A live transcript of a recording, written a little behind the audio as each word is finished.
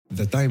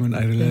The time when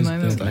I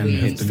realized that I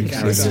have to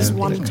leave. This is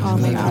one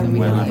time I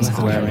realized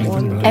how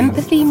important.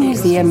 Empathy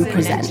Museum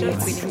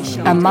presents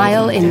A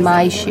Mile in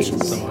My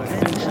Shoes.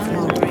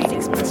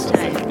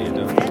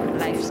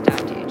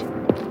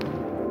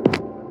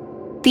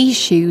 These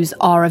shoes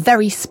are a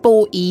very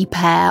sporty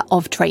pair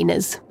of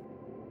trainers.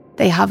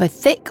 They have a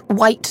thick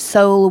white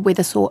sole with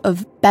a sort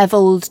of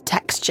beveled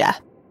texture.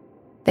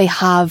 They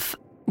have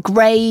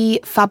grey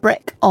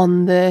fabric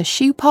on the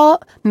shoe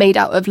part, made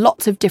out of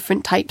lots of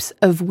different types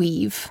of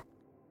weave.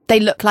 They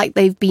look like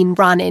they've been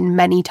run in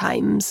many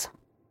times.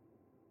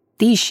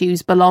 These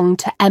shoes belong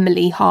to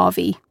Emily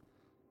Harvey.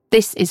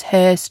 This is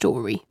her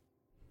story.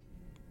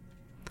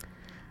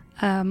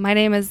 My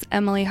name is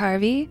Emily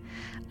Harvey.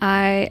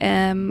 I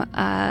am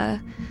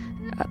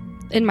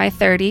in my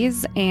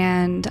 30s,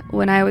 and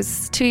when I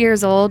was 2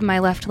 years old, my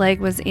left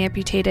leg was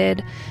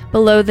amputated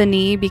below the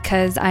knee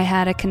because I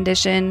had a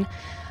condition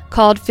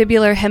called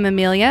fibular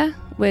hemimelia,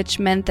 which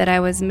meant that I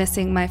was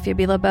missing my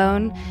fibula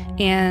bone,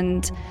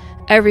 and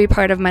every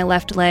part of my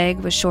left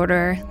leg was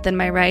shorter than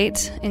my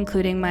right,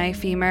 including my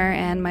femur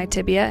and my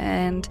tibia.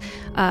 And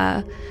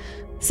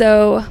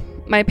so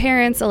my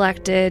parents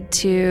elected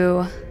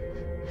to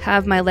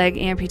have my leg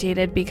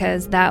amputated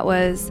because that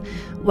was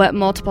what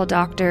multiple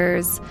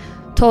doctors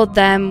told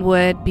them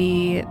would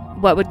be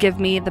what would give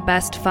me the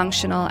best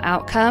functional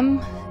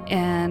outcome.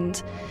 And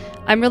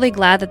I'm really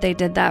glad that they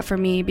did that for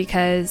me,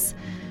 because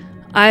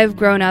I've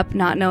grown up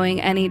not knowing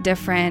any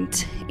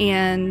different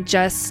and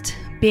just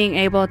being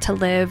able to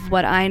live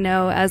what I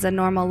know as a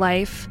normal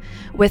life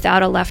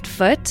without a left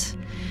foot.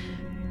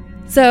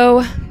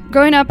 So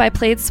growing up, I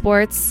played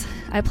sports.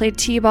 I played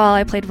t-ball,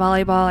 I played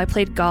volleyball, I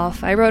played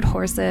golf, I rode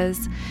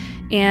horses.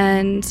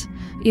 And,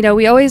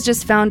 we always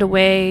just found a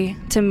way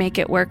to make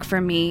it work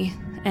for me.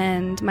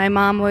 And my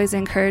mom always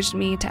encouraged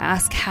me to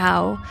ask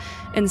how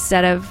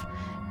instead of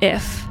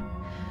if.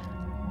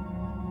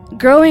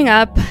 Growing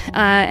up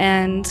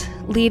and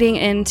leading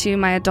into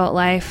my adult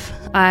life,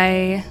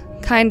 I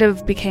kind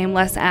of became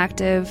less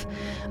active.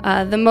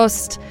 The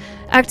most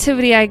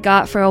activity I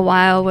got for a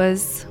while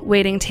was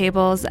waiting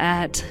tables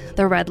at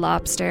the Red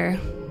Lobster,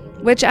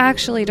 which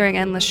actually during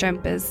Endless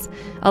Shrimp is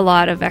a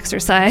lot of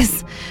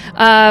exercise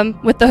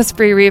with those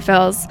free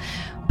refills.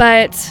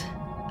 But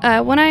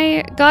when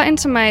I got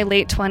into my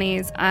late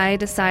 20s, I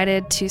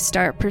decided to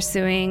start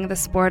pursuing the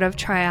sport of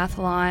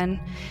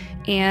triathlon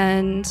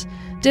and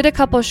did a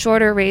couple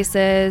shorter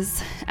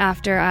races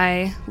after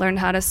I learned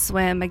how to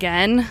swim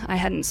again. I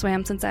hadn't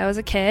swam since I was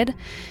a kid.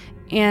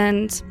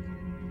 And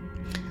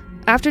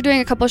after doing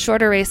a couple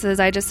shorter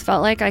races, I just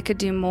felt like I could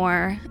do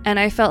more. And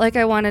I felt like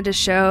I wanted to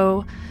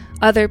show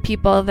other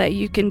people that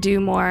you can do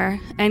more,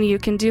 and you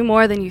can do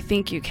more than you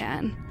think you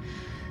can.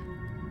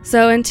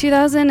 So in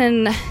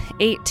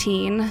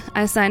 2018,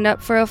 I signed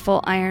up for a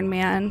full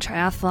Ironman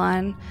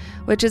triathlon,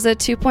 which is a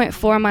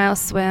 2.4 mile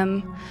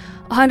swim,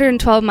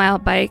 112 mile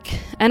bike,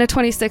 and a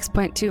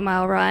 26.2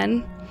 mile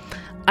run.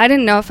 I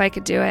didn't know if I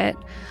could do it.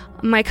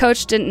 My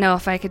coach didn't know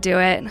if I could do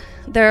it.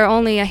 There are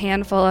only a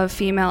handful of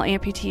female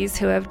amputees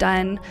who have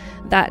done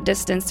that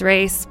distance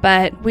race,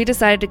 but we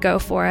decided to go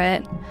for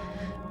it.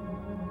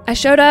 I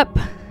showed up.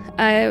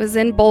 I was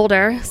in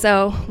Boulder,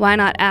 so why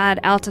not add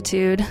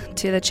altitude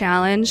to the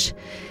challenge?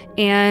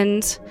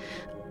 And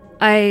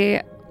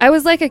I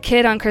was like a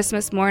kid on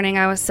Christmas morning.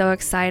 I was so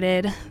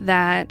excited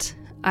that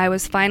I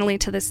was finally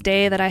to this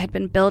day that I had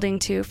been building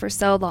to for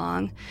so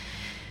long.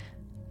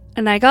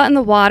 And I got in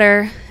the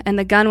water, and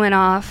the gun went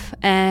off,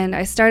 and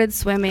I started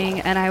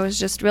swimming, and I was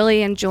just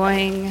really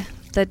enjoying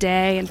the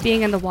day and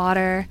being in the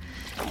water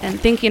and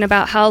thinking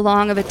about how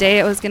long of a day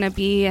it was going to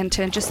be, and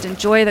to just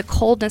enjoy the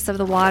coldness of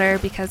the water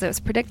because it was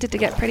predicted to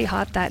get pretty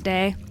hot that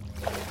day.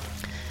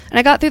 And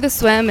I got through the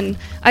swim, and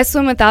I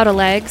swim without a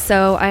leg,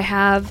 so I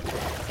have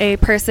a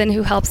person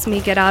who helps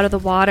me get out of the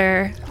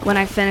water when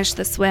I finish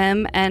the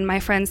swim, and my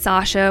friend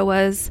Sasha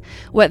was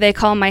what they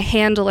call my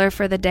handler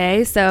for the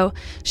day. So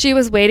she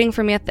was waiting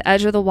for me at the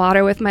edge of the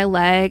water with my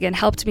leg and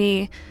helped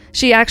me.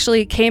 She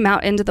actually came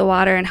out into the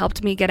water and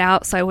helped me get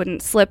out so I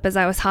wouldn't slip as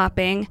I was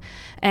hopping,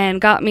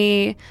 and got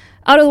me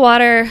out of the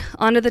water,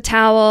 onto the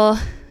towel,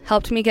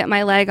 helped me get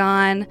my leg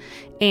on,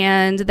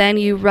 and then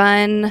you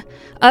run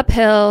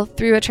uphill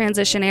through a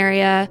transition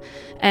area,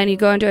 and you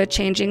go into a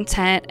changing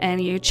tent,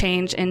 and you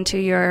change into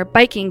your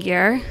biking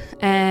gear.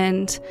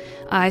 And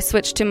I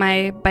switched to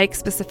my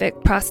bike-specific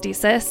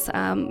prosthesis,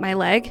 my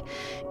leg,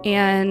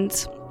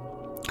 and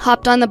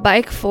hopped on the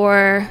bike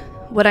for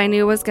what I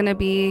knew was going to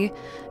be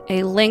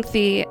a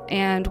lengthy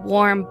and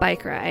warm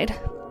bike ride.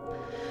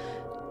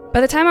 By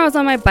the time I was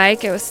on my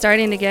bike, it was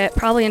starting to get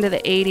probably into the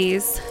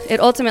 80s. It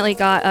ultimately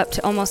got up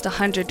to almost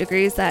 100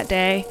 degrees that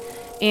day.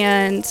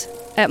 And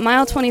at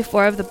mile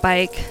 24 of the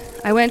bike,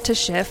 I went to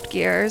shift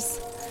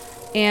gears,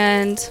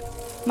 and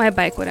my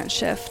bike wouldn't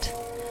shift.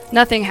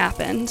 Nothing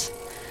happened.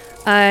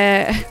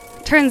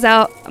 Turns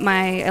out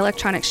my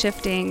electronic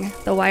shifting,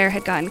 the wire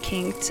had gotten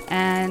kinked,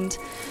 and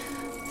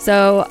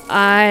so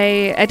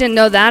I didn't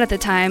know that at the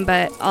time,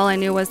 but all I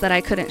knew was that I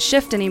couldn't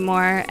shift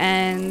anymore.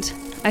 And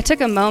I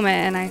took a moment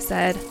and I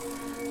said,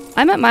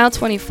 I'm at mile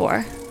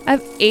 24. I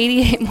have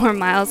 88 more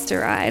miles to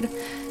ride.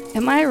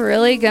 Am I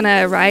really going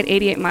to ride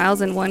 88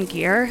 miles in one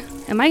gear?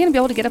 Am I going to be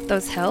able to get up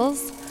those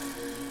hills?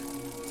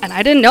 And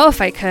I didn't know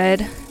if I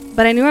could,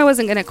 but I knew I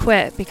wasn't going to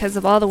quit because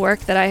of all the work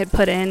that I had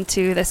put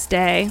into this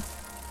day.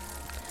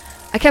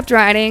 I kept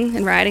riding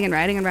and riding and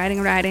riding and riding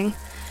and riding,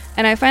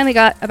 and I finally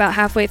got about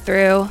halfway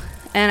through,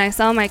 and I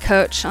saw my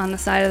coach on the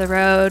side of the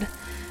road,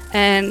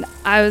 and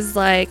I was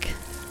like,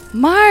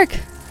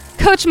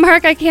 Coach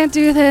Mark, I can't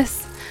do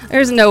this.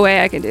 There's no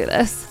way I can do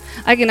this.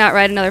 I cannot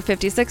ride another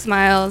 56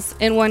 miles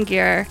in one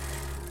gear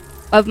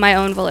of my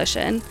own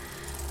volition.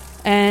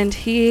 And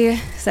he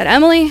said,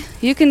 Emily,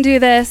 you can do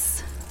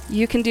this.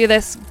 You can do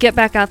this. Get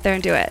back out there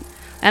and do it.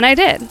 And I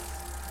did.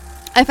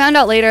 I found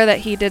out later that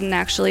he didn't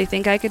actually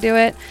think I could do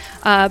it,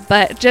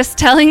 but just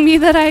telling me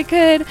that I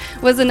could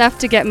was enough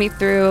to get me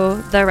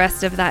through the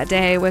rest of that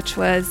day, which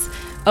was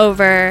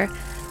over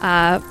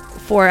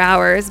 4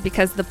 hours,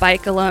 because the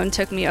bike alone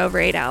took me over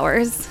 8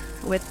 hours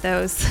with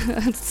those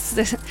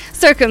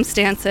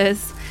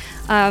circumstances.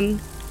 I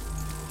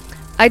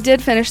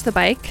did finish the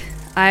bike.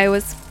 I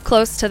was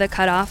close to the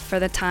cutoff for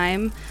the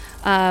time,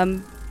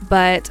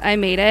 but I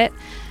made it.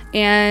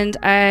 And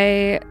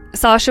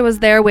Sasha was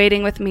there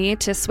waiting with me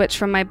to switch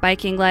from my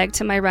biking leg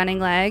to my running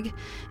leg.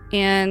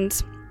 And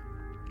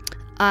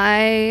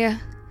I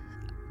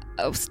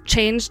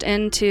changed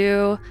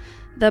into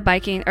the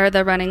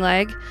running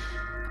leg.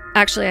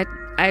 Actually,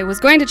 I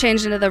was going to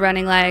change into the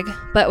running leg,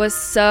 but was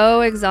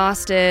so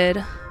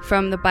exhausted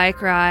from the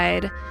bike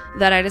ride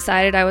that I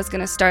decided I was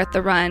going to start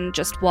the run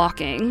just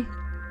walking.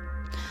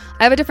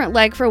 I have a different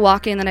leg for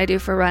walking than I do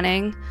for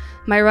running.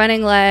 My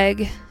running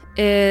leg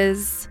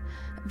is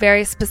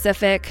very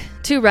specific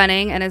to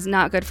running and is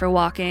not good for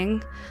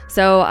walking.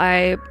 So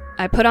I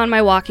put on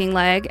my walking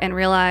leg and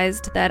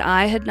realized that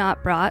I had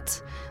not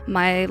brought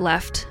my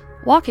left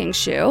walking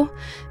shoe,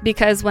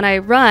 because when I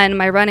run,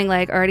 my running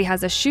leg already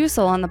has a shoe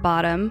sole on the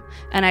bottom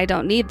and I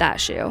don't need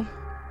that shoe.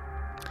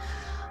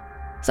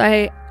 So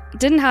I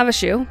didn't have a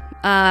shoe.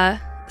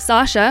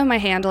 Sasha, my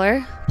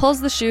handler, pulls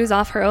the shoes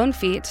off her own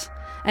feet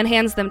and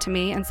hands them to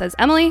me and says,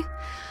 Emily,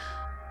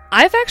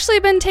 I've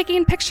actually been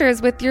taking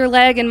pictures with your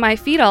leg and my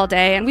feet all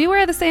day, and we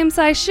wear the same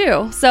size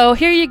shoe. So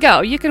here you go.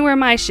 You can wear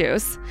my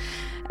shoes.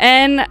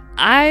 And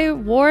I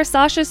wore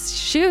Sasha's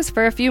shoes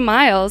for a few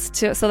miles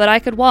so that I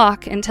could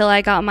walk until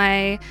I got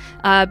my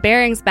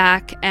bearings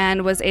back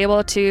and was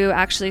able to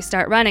actually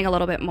start running a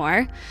little bit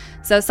more.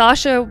 So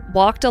Sasha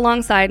walked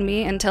alongside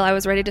me until I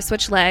was ready to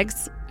switch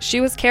legs.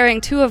 She was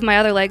carrying 2 of my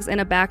other legs in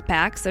a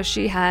backpack, so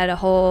she had a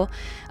whole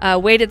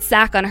weighted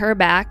sack on her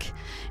back.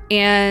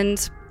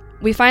 And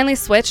we finally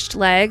switched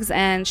legs,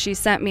 and she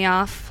sent me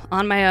off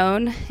on my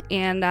own,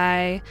 and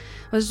I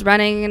was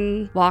running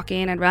and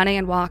walking and running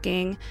and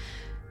walking.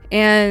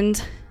 And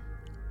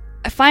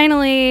I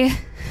finally,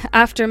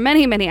 after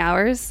many, many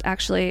hours,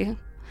 actually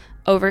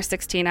over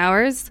 16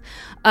 hours,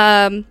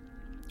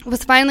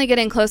 was finally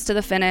getting close to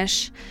the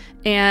finish,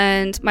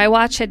 and my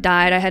watch had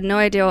died. I had no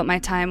idea what my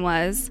time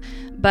was,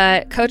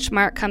 but Coach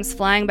Mark comes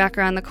flying back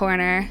around the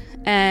corner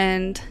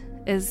and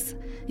is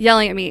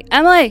yelling at me,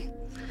 Emily,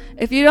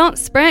 if you don't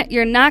sprint,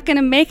 you're not going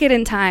to make it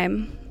in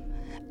time.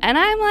 And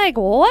I'm like,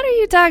 what are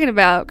you talking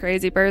about,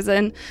 crazy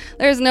person?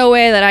 There's no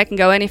way that I can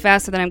go any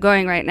faster than I'm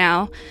going right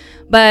now.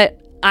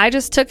 But I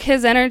just took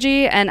his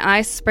energy and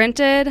I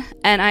sprinted,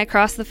 and I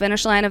crossed the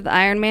finish line of the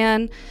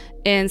Ironman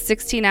in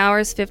 16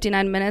 hours,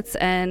 59 minutes,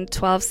 and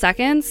 12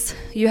 seconds.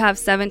 You have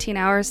 17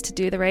 hours to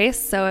do the race,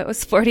 so it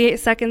was 48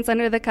 seconds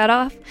under the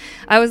cutoff.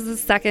 I was the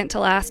second to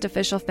last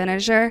official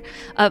finisher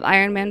of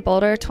Ironman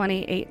Boulder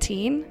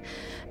 2018.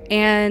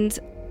 And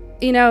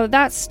you know,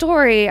 that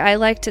story I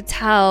like to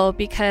tell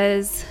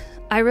because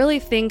I really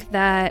think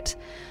that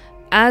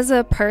as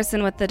a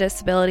person with a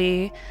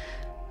disability,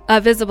 a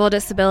visible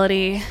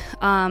disability,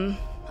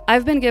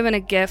 I've been given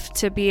a gift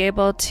to be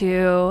able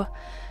to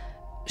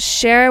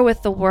share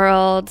with the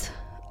world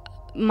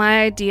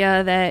my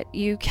idea that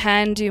you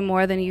can do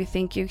more than you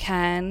think you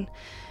can,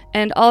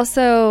 and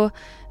also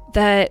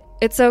that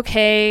it's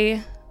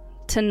okay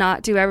to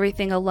not do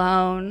everything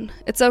alone.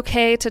 It's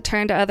okay to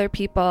turn to other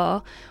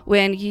people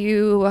when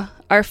you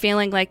are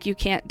feeling like you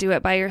can't do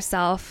it by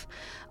yourself,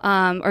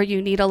 or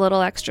you need a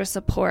little extra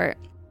support.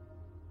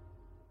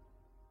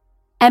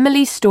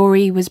 Emily's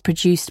story was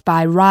produced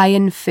by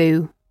Ryan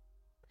Fu.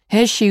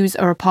 Her shoes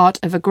are a part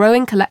of a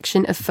growing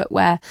collection of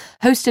footwear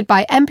hosted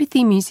by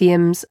Empathy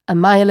Museum's A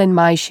Mile in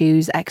My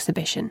Shoes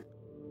exhibition.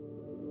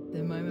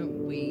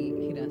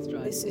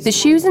 The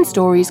shoes and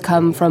stories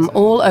come from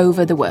all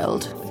over the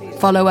world.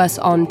 Follow us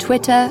on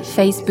Twitter,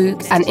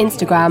 Facebook, and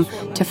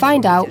Instagram to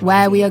find out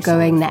where we are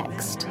going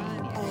next.